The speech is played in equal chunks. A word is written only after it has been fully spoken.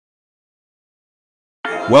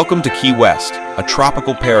Welcome to Key West, a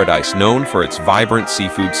tropical paradise known for its vibrant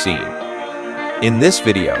seafood scene. In this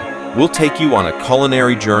video, we'll take you on a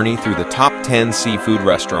culinary journey through the top 10 seafood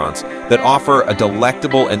restaurants that offer a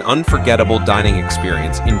delectable and unforgettable dining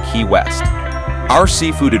experience in Key West. Our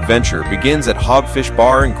seafood adventure begins at Hogfish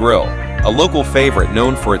Bar and Grill, a local favorite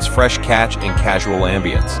known for its fresh catch and casual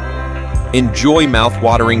ambience. Enjoy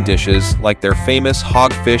mouth-watering dishes like their famous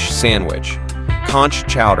hogfish sandwich, conch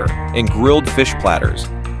chowder, and grilled fish platters,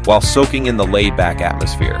 while soaking in the laid-back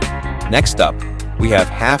atmosphere. Next up, we have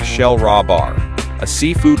Half Shell Raw Bar, a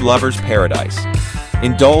seafood lover's paradise.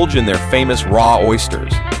 Indulge in their famous raw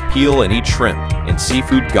oysters, peel and eat shrimp, and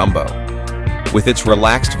seafood gumbo. With its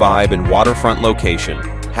relaxed vibe and waterfront location,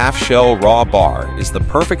 Half Shell Raw Bar is the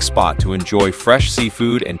perfect spot to enjoy fresh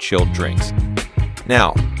seafood and chilled drinks.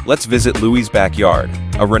 Now, let's visit Louie's Backyard,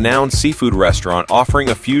 a renowned seafood restaurant offering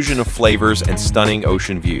a fusion of flavors and stunning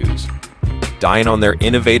ocean views. Dine on their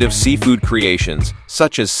innovative seafood creations,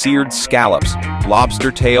 such as seared scallops,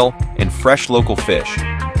 lobster tail, and fresh local fish,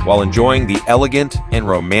 while enjoying the elegant and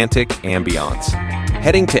romantic ambiance.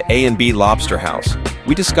 Heading to A&B Lobster House,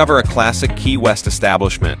 we discover a classic Key West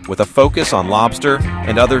establishment with a focus on lobster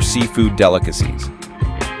and other seafood delicacies.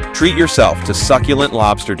 Treat yourself to succulent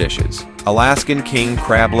lobster dishes, Alaskan king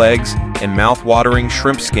crab legs, and mouth-watering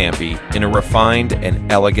shrimp scampi in a refined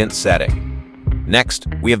and elegant setting. Next,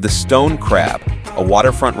 we have the Stone Crab, a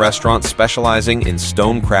waterfront restaurant specializing in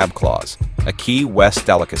stone crab claws, a Key West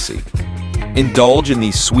delicacy. Indulge in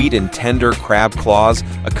these sweet and tender crab claws,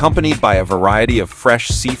 accompanied by a variety of fresh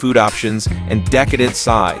seafood options and decadent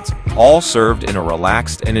sides, all served in a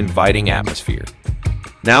relaxed and inviting atmosphere.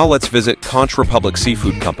 Now let's visit Conch Republic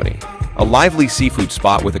Seafood Company, a lively seafood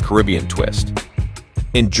spot with a Caribbean twist.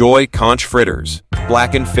 Enjoy conch fritters,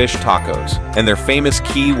 blackened fish tacos, and their famous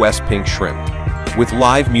Key West pink shrimp. With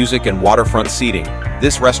live music and waterfront seating,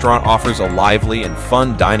 this restaurant offers a lively and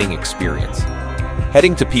fun dining experience.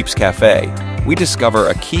 Heading to Peeps Cafe, we discover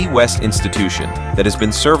a Key West institution that has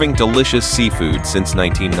been serving delicious seafood since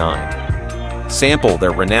 1909. Sample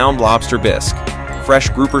their renowned lobster bisque, fresh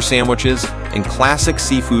grouper sandwiches, and classic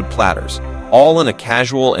seafood platters, all in a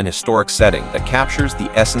casual and historic setting that captures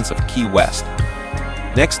the essence of Key West.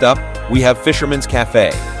 Next up, we have Fisherman's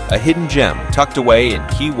Cafe, a hidden gem tucked away in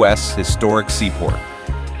Key West's historic seaport.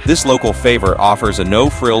 This local favorite offers a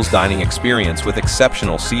no-frills dining experience with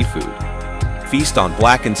exceptional seafood. Feast on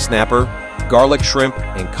blackened snapper, garlic shrimp,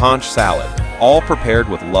 and conch salad, all prepared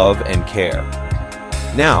with love and care.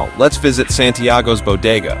 Now, let's visit Santiago's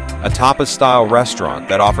Bodega, a tapas-style restaurant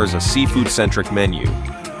that offers a seafood-centric menu.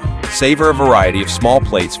 Savor a variety of small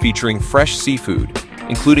plates featuring fresh seafood,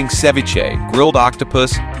 including ceviche, grilled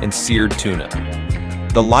octopus, and seared tuna.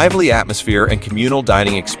 The lively atmosphere and communal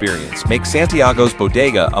dining experience make Santiago's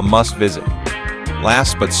Bodega a must-visit.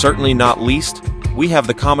 Last but certainly not least, we have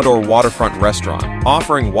the Commodore Waterfront Restaurant,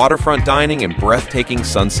 offering waterfront dining and breathtaking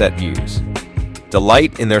sunset views.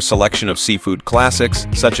 Delight in their selection of seafood classics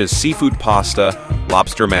such as seafood pasta,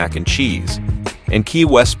 lobster mac and cheese, and Key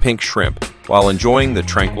West pink shrimp while enjoying the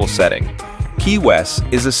tranquil setting. Key West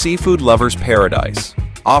is a seafood lover's paradise,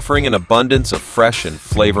 offering an abundance of fresh and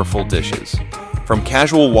flavorful dishes. From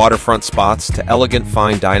casual waterfront spots to elegant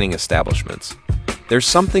fine dining establishments, there's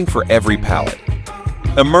something for every palate.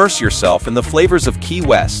 Immerse yourself in the flavors of Key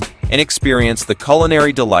West and experience the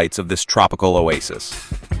culinary delights of this tropical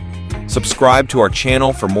oasis. Subscribe to our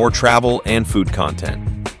channel for more travel and food content.